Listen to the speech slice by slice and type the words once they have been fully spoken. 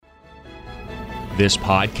This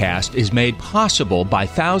podcast is made possible by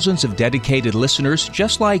thousands of dedicated listeners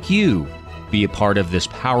just like you. Be a part of this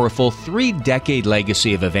powerful 3-decade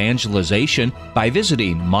legacy of evangelization by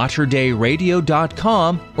visiting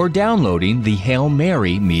materdeiradio.com or downloading the Hail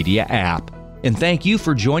Mary Media app. And thank you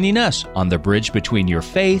for joining us on the bridge between your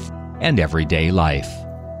faith and everyday life.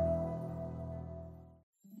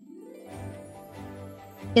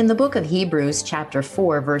 In the book of Hebrews, chapter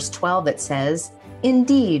 4, verse 12, it says,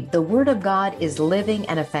 "Indeed, the word of God is living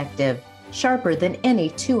and effective, sharper than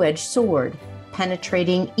any two-edged sword,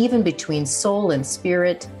 penetrating even between soul and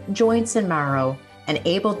spirit, joints and marrow, and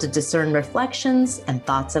able to discern reflections and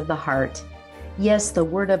thoughts of the heart." Yes, the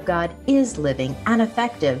Word of God is living and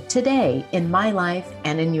effective today in my life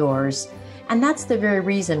and in yours. And that's the very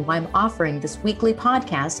reason why I'm offering this weekly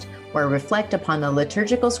podcast where I reflect upon the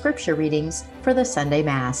liturgical scripture readings for the Sunday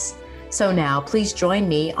Mass. So now, please join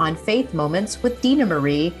me on Faith Moments with Dina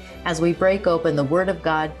Marie as we break open the Word of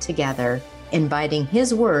God together, inviting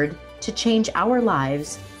His Word to change our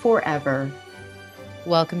lives forever.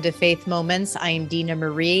 Welcome to Faith Moments. I am Dina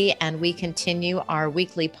Marie, and we continue our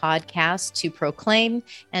weekly podcast to proclaim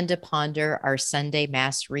and to ponder our Sunday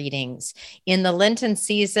Mass readings. In the Lenten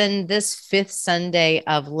season, this fifth Sunday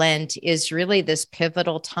of Lent is really this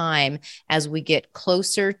pivotal time as we get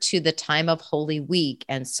closer to the time of Holy Week.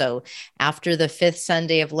 And so after the fifth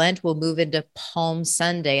Sunday of Lent, we'll move into Palm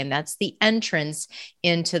Sunday, and that's the entrance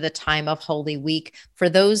into the time of Holy Week for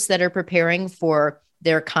those that are preparing for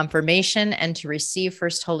their confirmation and to receive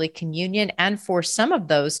First Holy Communion, and for some of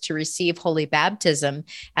those to receive Holy Baptism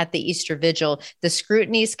at the Easter Vigil. The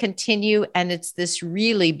scrutinies continue, and it's this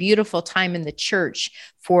really beautiful time in the Church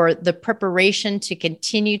for the preparation to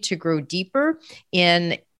continue to grow deeper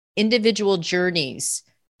in individual journeys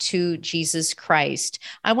to Jesus Christ.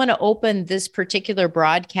 I want to open this particular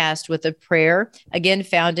broadcast with a prayer, again,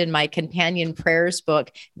 found in my Companion Prayers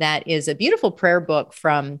book. That is a beautiful prayer book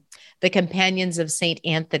from the Companions of St.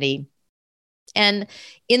 Anthony. And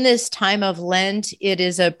in this time of Lent, it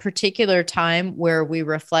is a particular time where we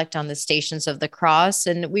reflect on the Stations of the Cross,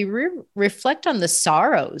 and we reflect on the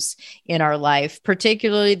sorrows in our life,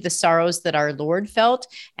 particularly the sorrows that our Lord felt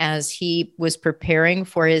as He was preparing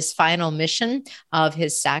for His final mission of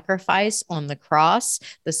His sacrifice on the cross,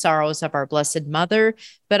 the sorrows of our Blessed Mother.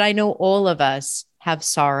 But I know all of us have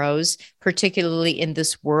sorrows, particularly in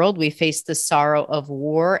this world. We face the sorrow of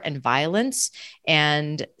war and violence.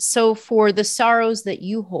 And so for the sorrows that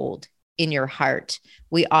you hold in your heart,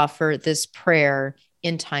 we offer this prayer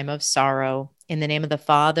in time of sorrow. In the name of the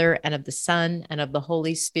Father, and of the Son, and of the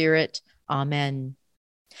Holy Spirit. Amen.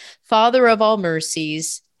 Father of all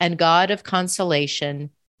mercies and God of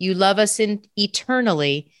consolation, you love us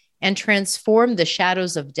eternally and transform the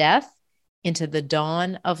shadows of death into the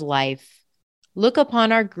dawn of life. Look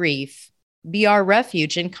upon our grief, be our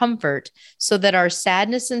refuge and comfort, so that our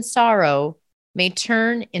sadness and sorrow may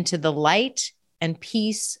turn into the light and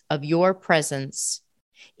peace of your presence.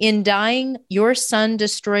 In dying, your Son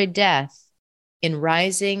destroyed death. In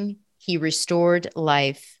rising, he restored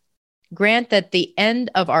life. Grant that the end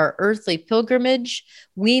of our earthly pilgrimage,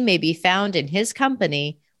 we may be found in his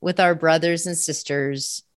company with our brothers and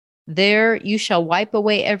sisters. There you shall wipe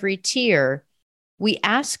away every tear. We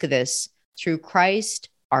ask this through Christ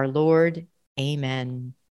our Lord.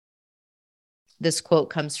 Amen. This quote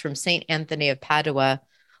comes from St. Anthony of Padua.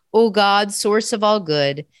 O God, source of all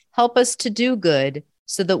good, help us to do good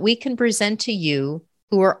so that we can present to you,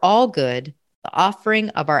 who are all good, the offering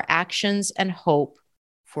of our actions and hope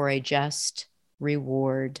for a just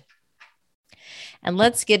reward. And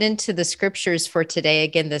let's get into the scriptures for today.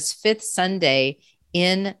 Again, this fifth Sunday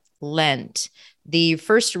in Lent. The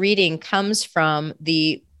first reading comes from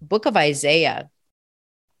the book of Isaiah.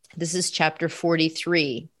 This is chapter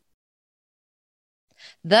 43.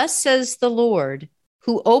 Thus says the Lord,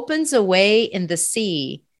 who opens a way in the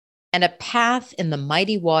sea and a path in the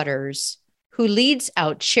mighty waters, who leads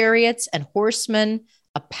out chariots and horsemen,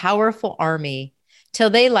 a powerful army, till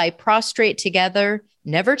they lie prostrate together,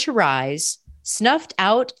 never to rise, snuffed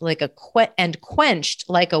out like and quenched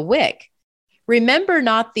like a wick. Remember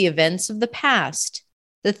not the events of the past.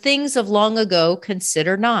 The things of long ago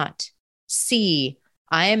consider not. See,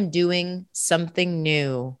 I am doing something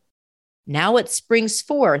new. Now it springs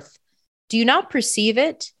forth. Do you not perceive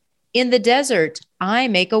it? In the desert, I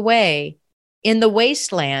make a way. In the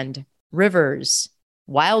wasteland, rivers.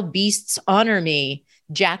 Wild beasts honor me,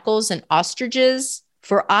 jackals and ostriches,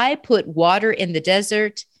 for I put water in the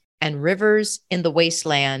desert and rivers in the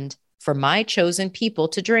wasteland for my chosen people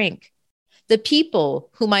to drink. The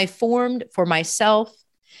people whom I formed for myself,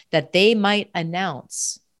 that they might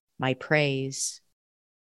announce my praise.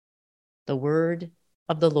 The word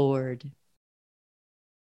of the Lord.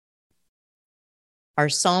 Our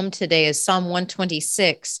psalm today is Psalm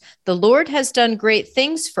 126. The Lord has done great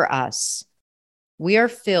things for us. We are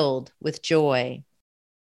filled with joy.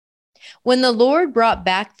 When the Lord brought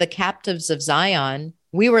back the captives of Zion,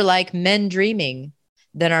 we were like men dreaming.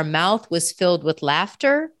 Then our mouth was filled with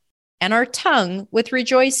laughter and our tongue with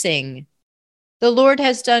rejoicing. The Lord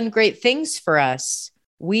has done great things for us.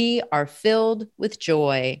 We are filled with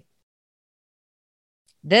joy.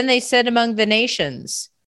 Then they said among the nations,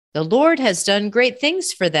 the Lord has done great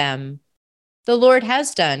things for them. The Lord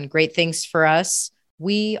has done great things for us.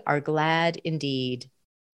 We are glad indeed.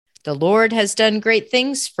 The Lord has done great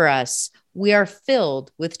things for us. We are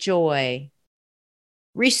filled with joy.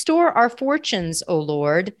 Restore our fortunes, O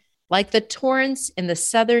Lord, like the torrents in the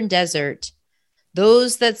southern desert.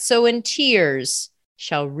 Those that sow in tears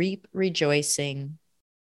shall reap rejoicing.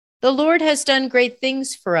 The Lord has done great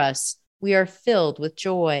things for us. We are filled with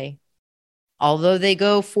joy. Although they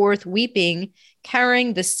go forth weeping,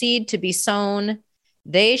 carrying the seed to be sown,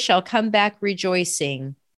 they shall come back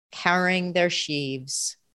rejoicing, carrying their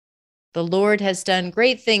sheaves. The Lord has done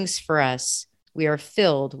great things for us. We are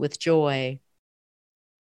filled with joy.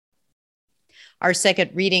 Our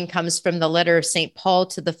second reading comes from the letter of St. Paul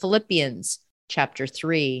to the Philippians, chapter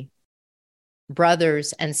 3.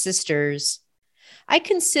 Brothers and sisters, I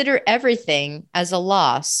consider everything as a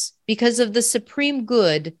loss because of the supreme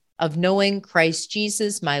good of knowing Christ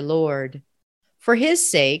Jesus my Lord. For his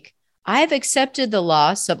sake, I have accepted the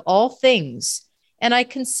loss of all things, and I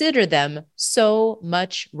consider them so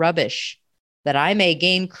much rubbish, that I may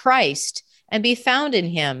gain Christ and be found in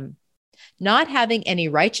him, not having any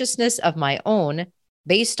righteousness of my own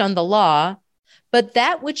based on the law, but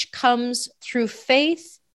that which comes through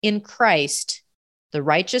faith in Christ, the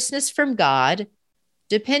righteousness from God,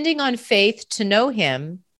 depending on faith to know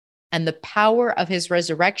him and the power of his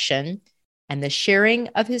resurrection and the sharing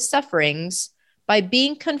of his sufferings by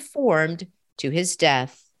being conformed to his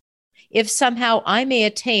death, if somehow I may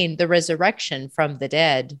attain the resurrection from the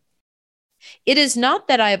dead. It is not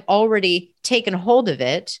that I have already taken hold of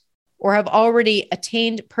it or have already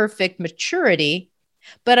attained perfect maturity,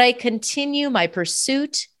 but I continue my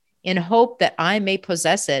pursuit in hope that I may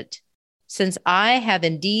possess it, since I have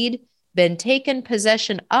indeed been taken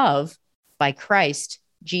possession of by Christ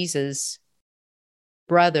Jesus.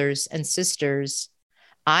 Brothers and sisters,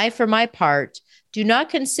 I, for my part, do not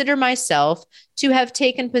consider myself to have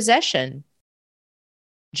taken possession.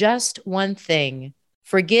 Just one thing,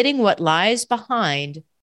 forgetting what lies behind,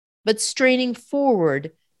 but straining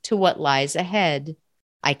forward to what lies ahead,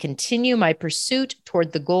 I continue my pursuit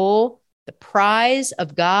toward the goal, the prize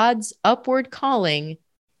of God's upward calling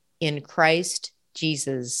in Christ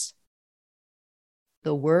Jesus.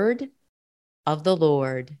 The word of the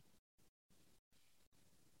Lord.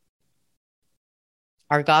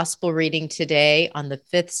 Our gospel reading today on the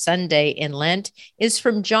fifth Sunday in Lent is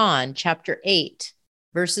from John chapter 8,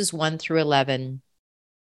 verses 1 through 11.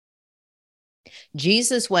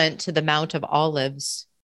 Jesus went to the Mount of Olives,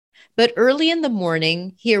 but early in the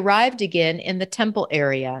morning he arrived again in the temple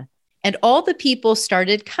area, and all the people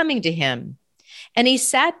started coming to him, and he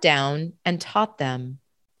sat down and taught them.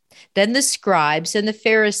 Then the scribes and the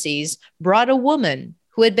Pharisees brought a woman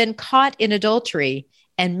who had been caught in adultery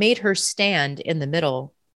and made her stand in the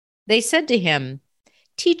middle. They said to him,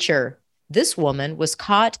 "Teacher, this woman was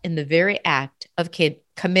caught in the very act of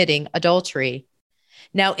committing adultery.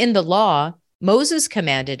 Now in the law, Moses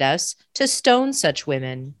commanded us to stone such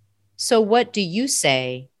women. So what do you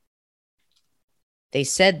say?" They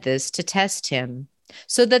said this to test him,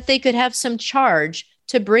 so that they could have some charge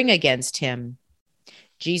to bring against him.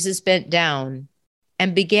 Jesus bent down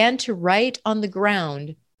and began to write on the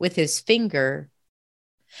ground with his finger.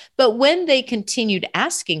 But when they continued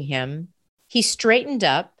asking him, he straightened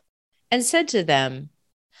up and said to them,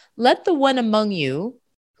 "Let the one among you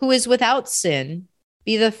who is without sin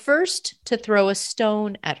be the first to throw a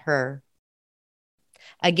stone at her."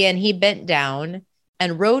 Again, he bent down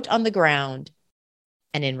and wrote on the ground.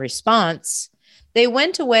 And in response, they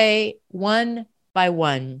went away one by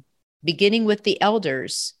one, beginning with the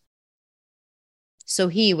elders. So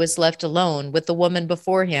he was left alone with the woman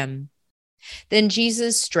before him. Then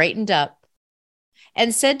Jesus straightened up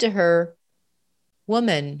and said to her,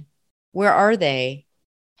 "Woman, where are they?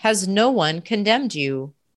 Has no one condemned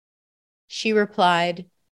you?" She replied,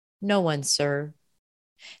 "No one, sir."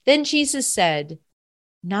 Then Jesus said,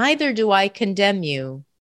 "Neither do I condemn you.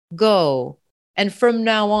 Go, and from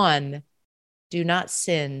now on, do not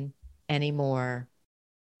sin anymore."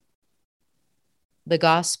 The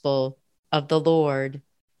Gospel of the Lord.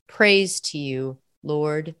 Praise to you,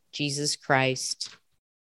 Lord Jesus Christ.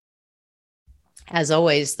 As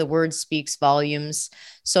always, the word speaks volumes,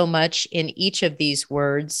 so much in each of these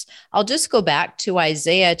words. I'll just go back to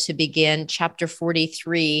Isaiah to begin chapter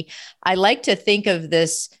 43. I like to think of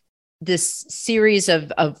this series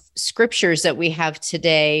of scriptures that we have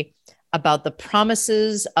today about the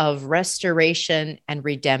promises of restoration and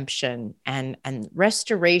redemption and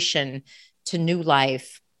restoration to new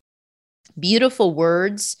life. Beautiful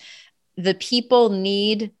words. The people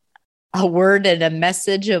need a word and a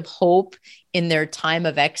message of hope in their time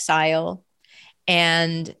of exile.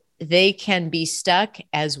 And they can be stuck,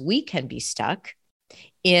 as we can be stuck,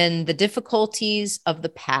 in the difficulties of the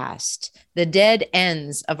past, the dead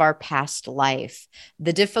ends of our past life,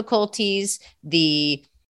 the difficulties, the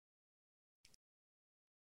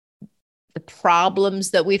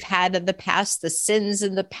problems that we've had in the past, the sins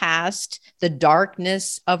in the past, the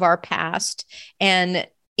darkness of our past. And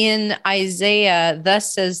in Isaiah,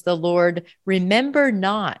 thus says the Lord, remember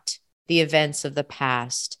not the events of the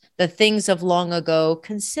past, the things of long ago,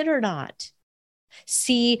 consider not.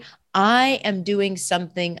 See, I am doing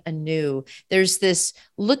something anew. There's this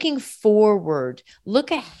looking forward, look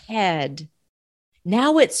ahead.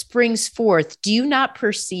 Now it springs forth. Do you not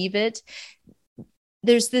perceive it?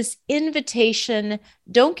 There's this invitation.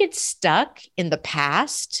 Don't get stuck in the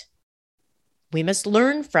past. We must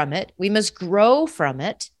learn from it. We must grow from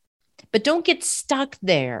it, but don't get stuck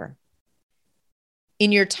there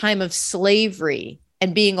in your time of slavery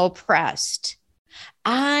and being oppressed.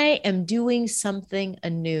 I am doing something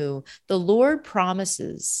anew. The Lord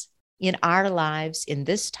promises in our lives in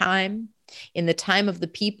this time, in the time of the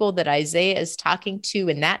people that Isaiah is talking to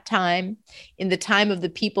in that time, in the time of the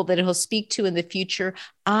people that he'll speak to in the future,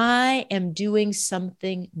 I am doing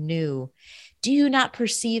something new. Do you not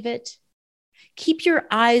perceive it? Keep your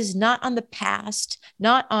eyes not on the past,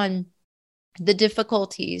 not on the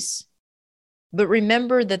difficulties, but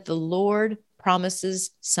remember that the Lord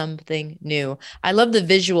promises something new. I love the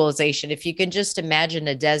visualization. If you can just imagine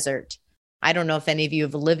a desert. I don't know if any of you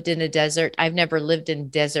have lived in a desert. I've never lived in a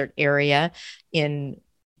desert area in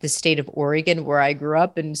the state of Oregon, where I grew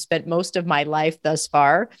up and spent most of my life thus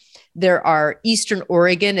far. There are Eastern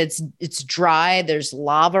Oregon. It's dry. There's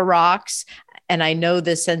lava rocks. And I know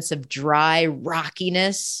the sense of dry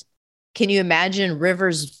rockiness. Can you imagine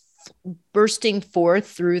rivers bursting forth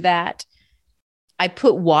through that? I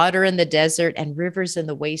put water in the desert and rivers in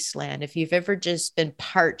the wasteland. If you've ever just been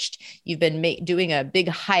parched, you've been doing a big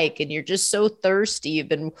hike and you're just so thirsty, you've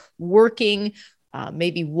been working,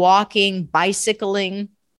 maybe walking, bicycling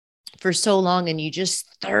for so long, and you just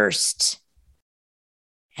thirst.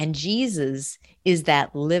 And Jesus is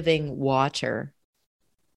that living water.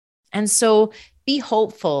 And so be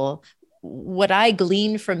hopeful. What I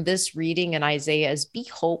glean from this reading in Isaiah is be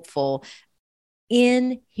hopeful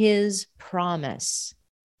in his promise.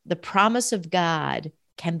 The promise of God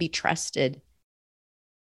can be trusted.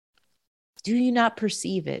 Do you not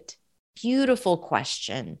perceive it? Beautiful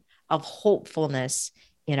question of hopefulness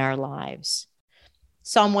in our lives.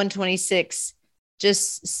 Psalm 126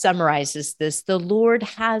 just summarizes this. The Lord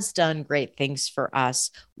has done great things for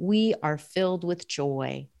us. We are filled with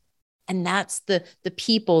joy. And that's the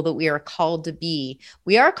people that we are called to be.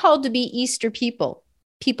 We are called to be Easter people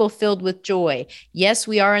filled with joy. Yes,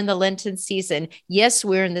 we are in the Lenten season. Yes,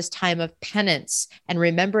 we're in this time of penance and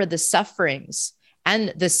remember the sufferings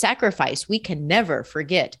and the sacrifice. We can never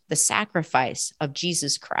forget the sacrifice of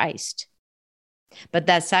Jesus Christ. But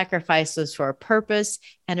that sacrifice was for a purpose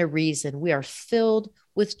and a reason. We are filled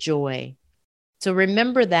with joy. So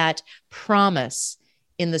remember that promise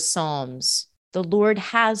in the Psalms. The Lord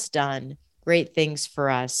has done great things for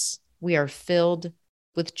us. We are filled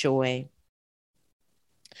with joy.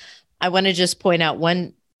 I want to just point out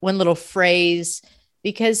one little phrase,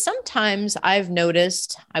 because sometimes I've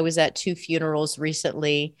noticed, I was at 2 funerals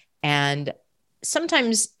recently, and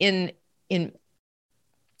sometimes in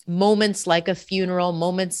moments like a funeral,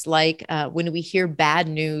 moments like when we hear bad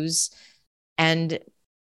news, and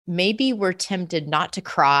maybe we're tempted not to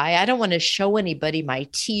cry. I don't want to show anybody my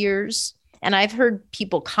tears. And I've heard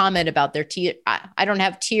people comment about their tears. I don't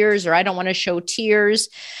have tears, or I don't want to show tears.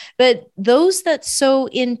 But those that sow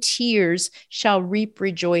in tears shall reap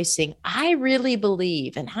rejoicing. I really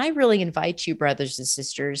believe, and I really invite you, brothers and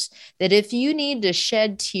sisters, that if you need to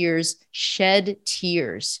shed tears, shed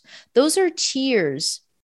tears. Those are tears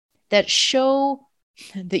that show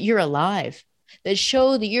that you're alive, that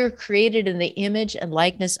show that you're created in the image and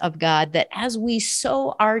likeness of God, that as we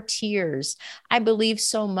sow our tears, I believe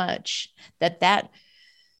so much that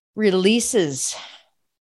releases,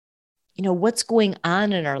 what's going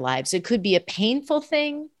on in our lives. It could be a painful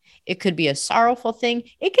thing. It could be a sorrowful thing.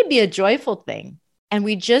 It could be a joyful thing. And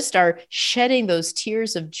we just are shedding those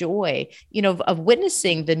tears of joy, of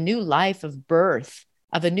witnessing the new life of birth,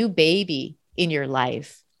 of a new baby in your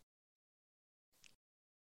life,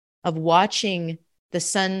 of watching the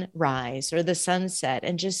sunrise or the sunset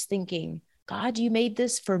and just thinking, God, you made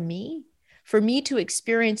this for me to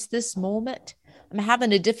experience this moment. I'm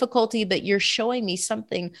having a difficulty, but you're showing me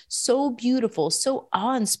something so beautiful, so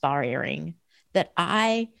awe-inspiring that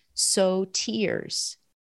I sow tears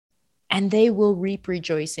and they will reap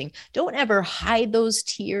rejoicing. Don't ever hide those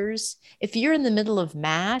tears. If you're in the middle of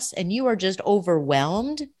Mass and you are just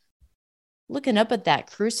overwhelmed, looking up at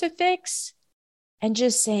that crucifix and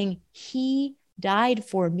just saying, He died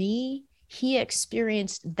for me. He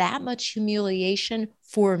experienced that much humiliation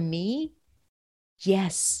for me.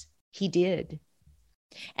 Yes, He did.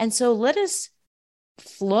 And so let us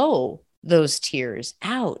flow those tears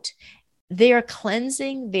out. They are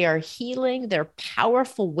cleansing, they are healing, they're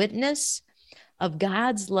powerful witness of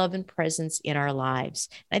God's love and presence in our lives.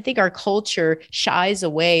 And I think our culture shies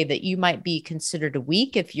away that you might be considered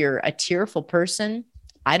weak if you're a tearful person.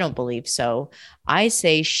 I don't believe so. I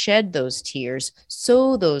say shed those tears,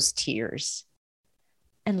 sow those tears,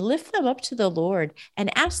 and lift them up to the Lord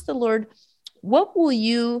and ask the Lord, what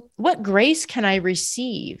grace can I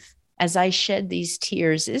receive as I shed these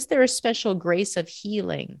tears? Is there a special grace of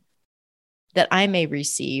healing that I may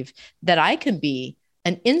receive, that I can be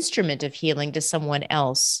an instrument of healing to someone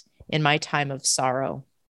else in my time of sorrow?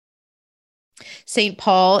 St.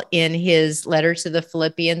 Paul, in his letter to the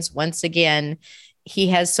Philippians, once again, he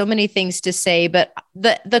has so many things to say, but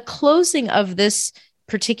the closing of this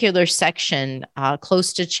particular section,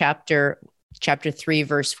 close to chapter 3,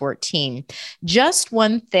 verse 14, just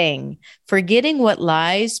one thing, forgetting what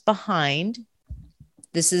lies behind.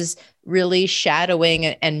 This is really shadowing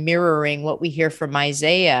and mirroring what we hear from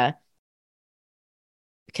Isaiah.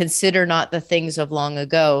 Consider not the things of long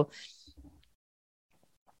ago.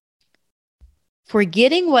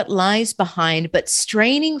 Forgetting what lies behind, but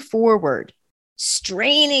straining forward.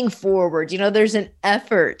 There's an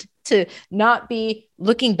effort to not be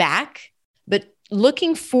looking back, but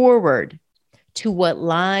looking forward to what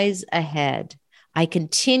lies ahead. I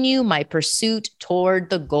continue my pursuit toward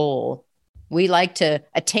the goal. We like to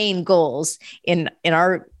attain goals in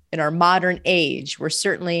our modern age. We're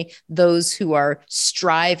certainly those who are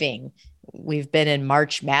striving. We've been in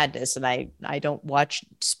March Madness, and I don't watch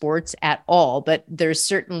sports at all, but there's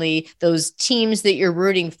certainly those teams that you're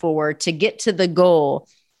rooting for to get to the goal.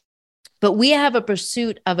 But we have a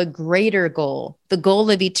pursuit of a greater goal, the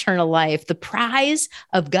goal of eternal life, the prize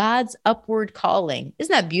of God's upward calling.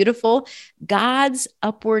 Isn't that beautiful? God's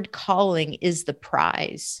upward calling is the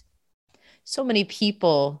prize. So many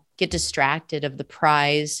people get distracted of the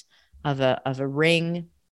prize of a ring,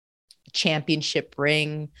 a championship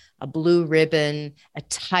ring, a blue ribbon, a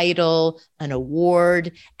title, an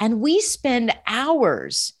award, and we spend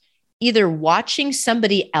hours either watching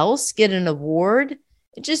somebody else get an award.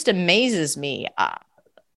 It just amazes me,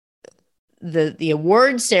 the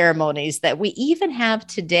award ceremonies that we even have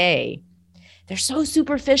today. They're so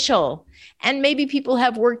superficial. And maybe people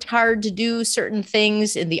have worked hard to do certain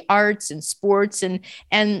things in the arts and sports, and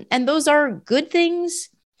those are good things.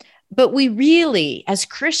 But we really, as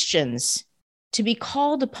Christians, to be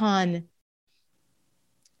called upon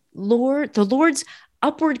the Lord's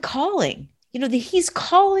upward calling, He's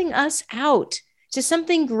calling us out to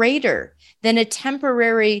something greater than a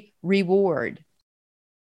temporary reward.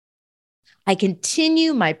 I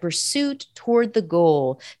continue my pursuit toward the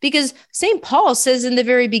goal, because St. Paul says in the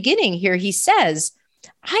very beginning here, he says,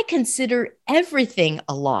 I consider everything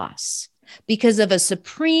a loss because of a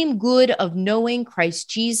supreme good of knowing Christ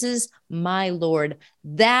Jesus, my Lord.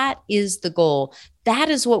 That is the goal. That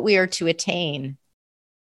is what we are to attain.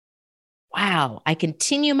 Wow. I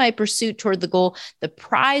continue my pursuit toward the goal, the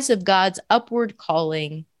prize of God's upward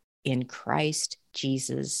calling in Christ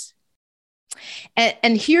Jesus.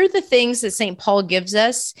 And here are the things that St. Paul gives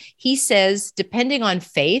us. He says, depending on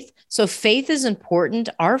faith. So faith is important.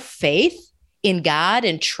 Our faith in God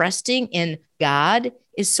and trusting in God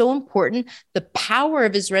is so important. The power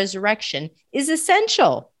of his resurrection is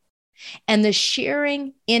essential. And the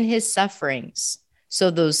sharing in his sufferings.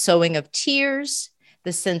 So those sowing of tears,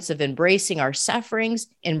 the sense of embracing our sufferings,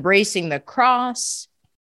 embracing the cross,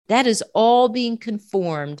 that is all being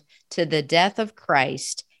conformed to the death of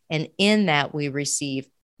Christ. And in that we receive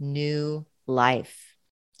new life.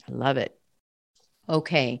 I love it.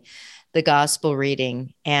 Okay, the gospel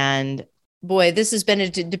reading. And boy, this has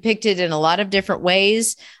been depicted in a lot of different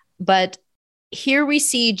ways. But here we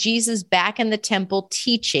see Jesus back in the temple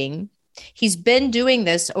teaching. He's been doing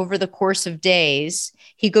this over the course of days.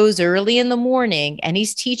 He goes early in the morning and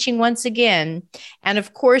he's teaching once again. And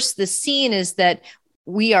of course, the scene is that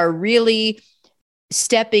we are really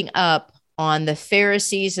stepping up on the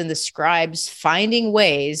Pharisees and the scribes finding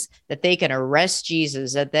ways that they can arrest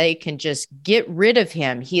Jesus, that they can just get rid of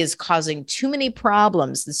him. He is causing too many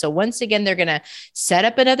problems. And so once again, they're going to set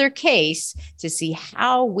up another case to see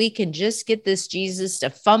how we can just get this Jesus to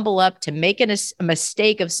fumble up, to make a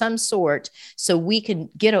mistake of some sort so we can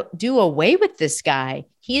do away with this guy.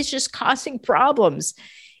 He is just causing problems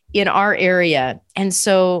in our area. And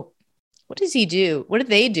so what does he do? What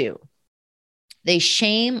do? They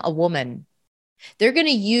shame a woman. They're going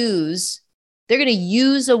to use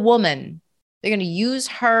a woman. They're going to use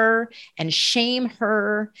her and shame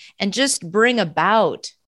her and just bring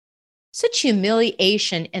about such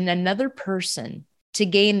humiliation in another person to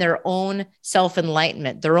gain their own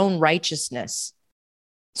self-enlightenment, their own righteousness.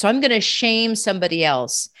 So I'm going to shame somebody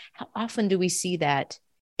else. How often do we see that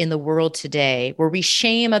in the world today, where we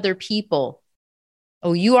shame other people?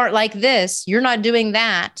 Oh, you aren't like this. You're not doing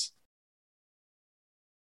that.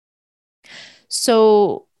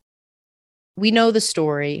 So we know the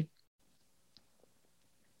story.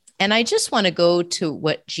 And I just want to go to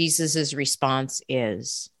what Jesus's response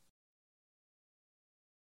is.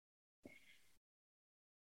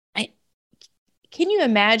 Can you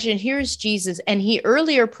imagine? Here's Jesus, and he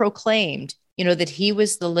earlier proclaimed, that he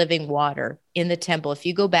was the living water in the temple. If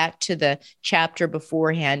you go back to the chapter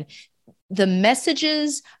beforehand, the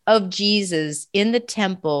messages of Jesus in the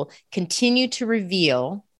temple continue to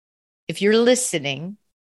reveal, if you're listening,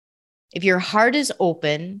 if your heart is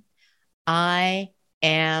open, I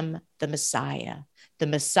am the Messiah. The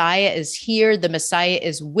Messiah is here. The Messiah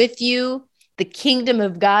is with you. The kingdom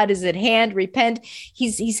of God is at hand. Repent.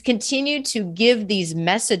 He's continued to give these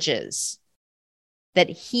messages that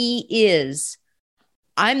he is.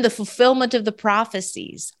 I'm the fulfillment of the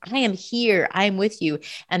prophecies. I am here. I am with you.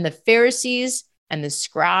 And the Pharisees and the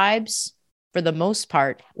scribes, for the most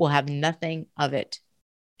part, will have nothing of it.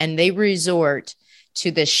 And they resort to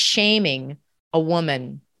the shaming a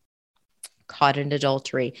woman caught in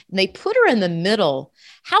adultery. And they put her in the middle.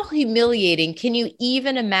 How humiliating. Can you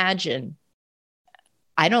even imagine?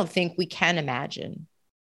 I don't think we can imagine.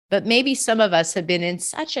 But maybe some of us have been in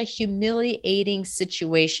such a humiliating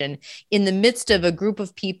situation in the midst of a group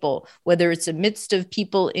of people, whether it's a midst of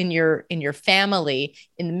people in your family,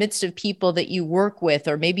 in the midst of people that you work with,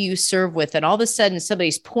 or maybe you serve with, and all of a sudden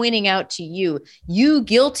somebody's pointing out to you, you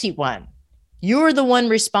guilty one. You're the one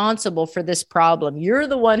responsible for this problem. You're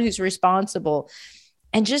the one who's responsible.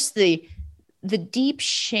 And just the deep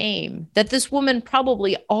shame that this woman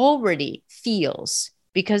probably already feels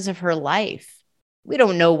because of her life. We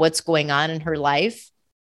don't know what's going on in her life,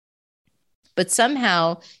 but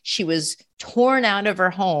somehow she was torn out of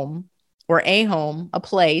her home, or a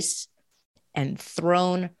place, and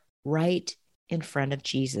thrown right in front of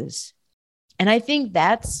Jesus. And I think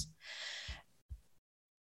that's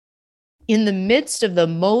in the midst of the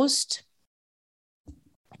most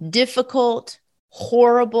difficult,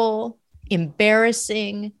 horrible,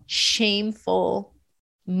 embarrassing, shameful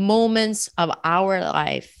moments of our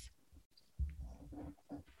life.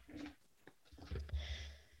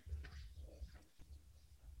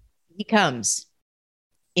 He comes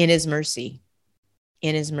in his mercy,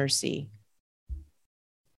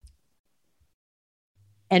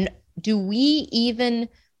 And do we even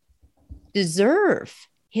deserve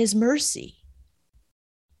his mercy?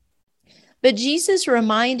 But Jesus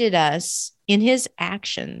reminded us in his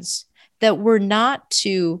actions that we're not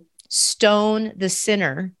to stone the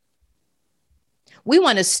sinner. We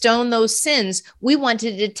want to stone those sins. We want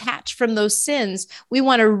to detach from those sins. We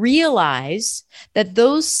want to realize that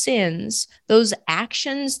those sins, those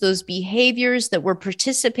actions, those behaviors that we're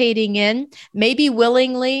participating in, maybe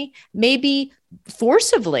willingly, maybe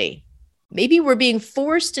forcibly, maybe we're being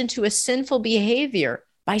forced into a sinful behavior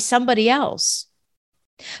by somebody else.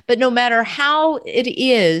 But no matter how it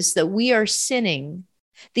is that we are sinning,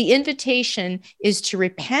 the invitation is to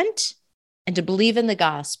repent and to believe in the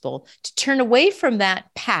gospel, to turn away from that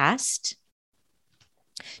past,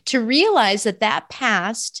 to realize that that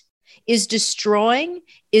past is destroying,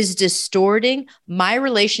 is distorting my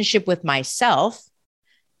relationship with myself.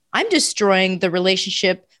 I'm destroying the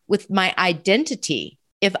relationship with my identity.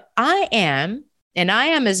 If I am, and I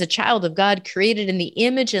am as a child of God, created in the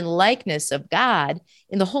image and likeness of God,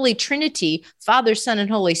 in the Holy Trinity, Father, Son, and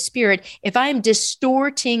Holy Spirit, if I'm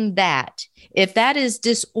distorting that, if that is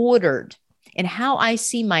disordered, and how I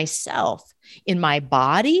see myself in my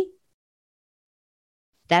body,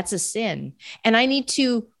 that's a sin. And I need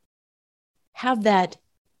to have that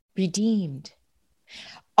redeemed.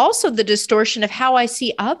 Also, the distortion of how I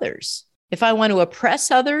see others. If I want to oppress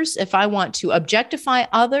others, if I want to objectify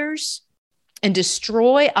others and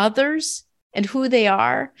destroy others and who they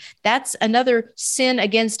are, that's another sin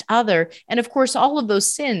against other. And of course, all of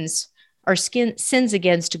those sins are sins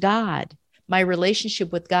against God, my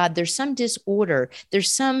relationship with God. There's some disorder.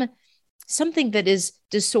 There's something that is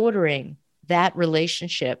disordering that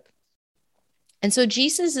relationship. And so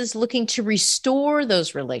Jesus is looking to restore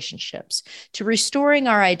those relationships, to restoring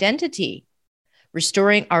our identity,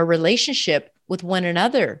 restoring our relationship with one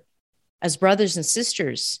another as brothers and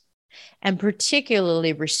sisters, and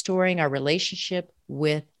particularly restoring our relationship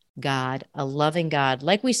with God, a loving God.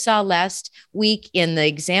 Like we saw last week in the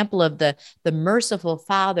example of the merciful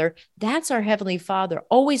Father, that's our Heavenly Father,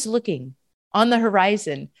 always looking on the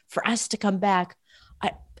horizon for us to come back.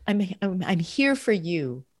 I'm here for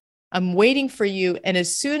you. I'm waiting for you. And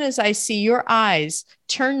as soon as I see your eyes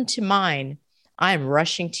turn to mine, I'm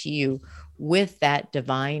rushing to you with that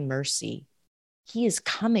divine mercy. He is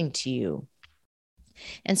coming to you.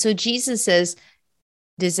 And so Jesus says,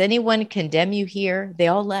 does anyone condemn you here? They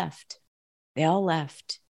all left. They all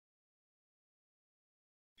left.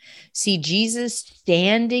 See, Jesus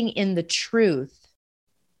standing in the truth,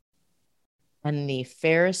 and the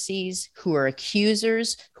Pharisees who are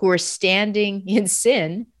accusers, who are standing in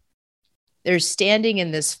sin, they're standing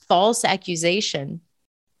in this false accusation.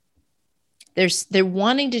 They're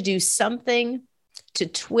wanting to do something to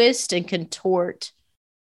twist and contort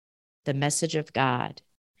the message of God.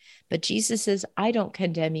 But Jesus says, I don't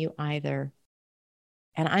condemn you either.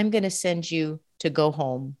 And I'm going to send you to go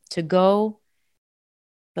home, to go.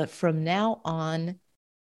 But from now on,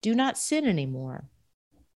 do not sin anymore.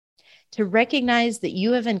 To recognize that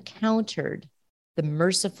you have encountered the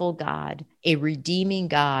merciful God, a redeeming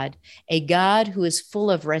God, a God who is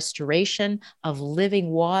full of restoration, of living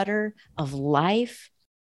water, of life,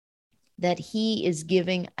 that he is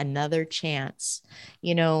giving another chance.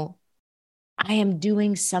 You know, I am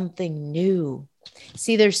doing something new.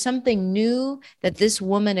 See, there's something new that this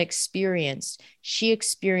woman experienced. She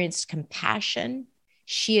experienced compassion.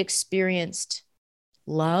 She experienced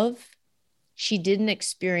love. She didn't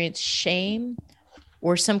experience shame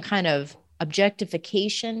or some kind of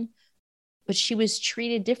objectification, but she was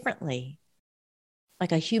treated differently,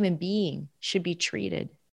 like a human being should be treated.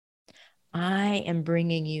 I am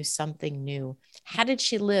bringing you something new. How did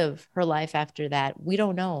she live her life after that? We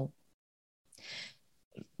don't know.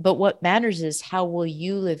 But what matters is, how will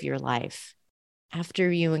you live your life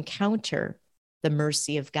after you encounter the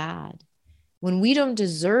mercy of God? When we don't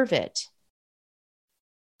deserve it,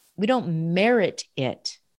 we don't merit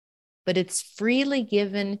it, but it's freely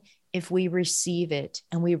given if we receive it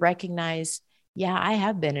and we recognize, yeah, I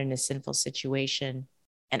have been in a sinful situation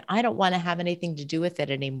and I don't want to have anything to do with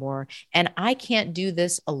it anymore. And I can't do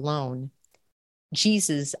this alone.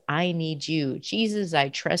 Jesus, I need you. Jesus, I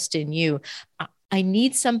trust in you. I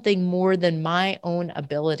need something more than my own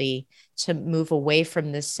ability to move away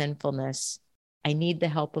from this sinfulness. I need the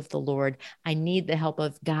help of the Lord. I need the help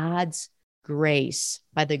of God's grace.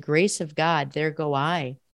 By the grace of God, there go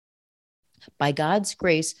I. By God's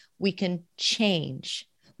grace, we can change.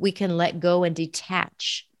 We can let go and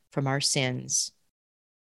detach from our sins.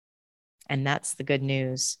 And that's the good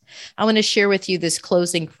news. I want to share with you this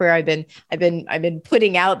closing prayer. I've been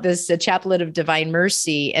putting out this Chaplet of Divine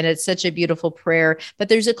Mercy, and it's such a beautiful prayer. But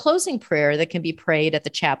there's a closing prayer that can be prayed at the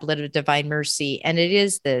Chaplet of Divine Mercy, and it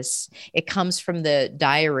is this. It comes from the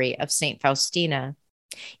diary of Saint Faustina.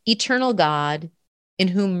 Eternal God, in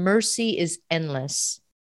whom mercy is endless,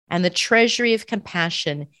 and the treasury of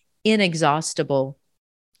compassion inexhaustible,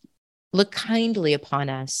 look kindly upon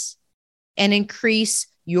us and increase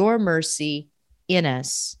your mercy in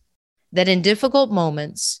us, that in difficult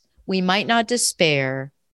moments we might not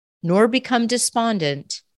despair nor become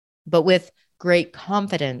despondent, but with great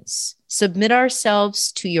confidence submit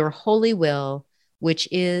ourselves to your holy will, which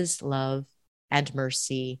is love and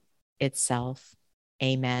mercy itself.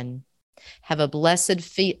 Amen. Have a blessed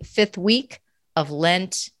fifth week of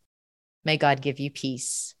Lent. May God give you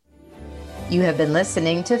peace. You have been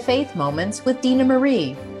listening to Faith Moments with Dina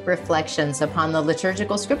Marie, reflections upon the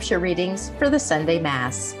liturgical scripture readings for the Sunday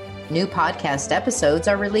Mass. New podcast episodes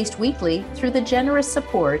are released weekly through the generous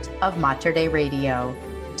support of Mater Dei Radio.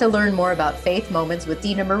 To learn more about Faith Moments with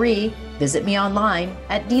Dina Marie, visit me online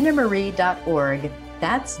at dinamarie.org.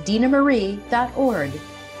 That's dinamarie.org.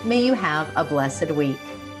 May you have a blessed week.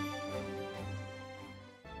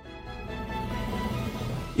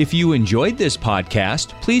 If you enjoyed this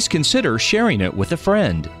podcast, please consider sharing it with a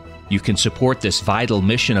friend. You can support this vital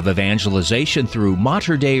mission of evangelization through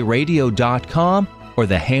materdeiradio.com or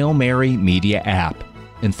the Hail Mary Media app.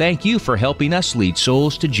 And thank you for helping us lead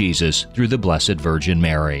souls to Jesus through the Blessed Virgin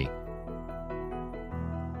Mary.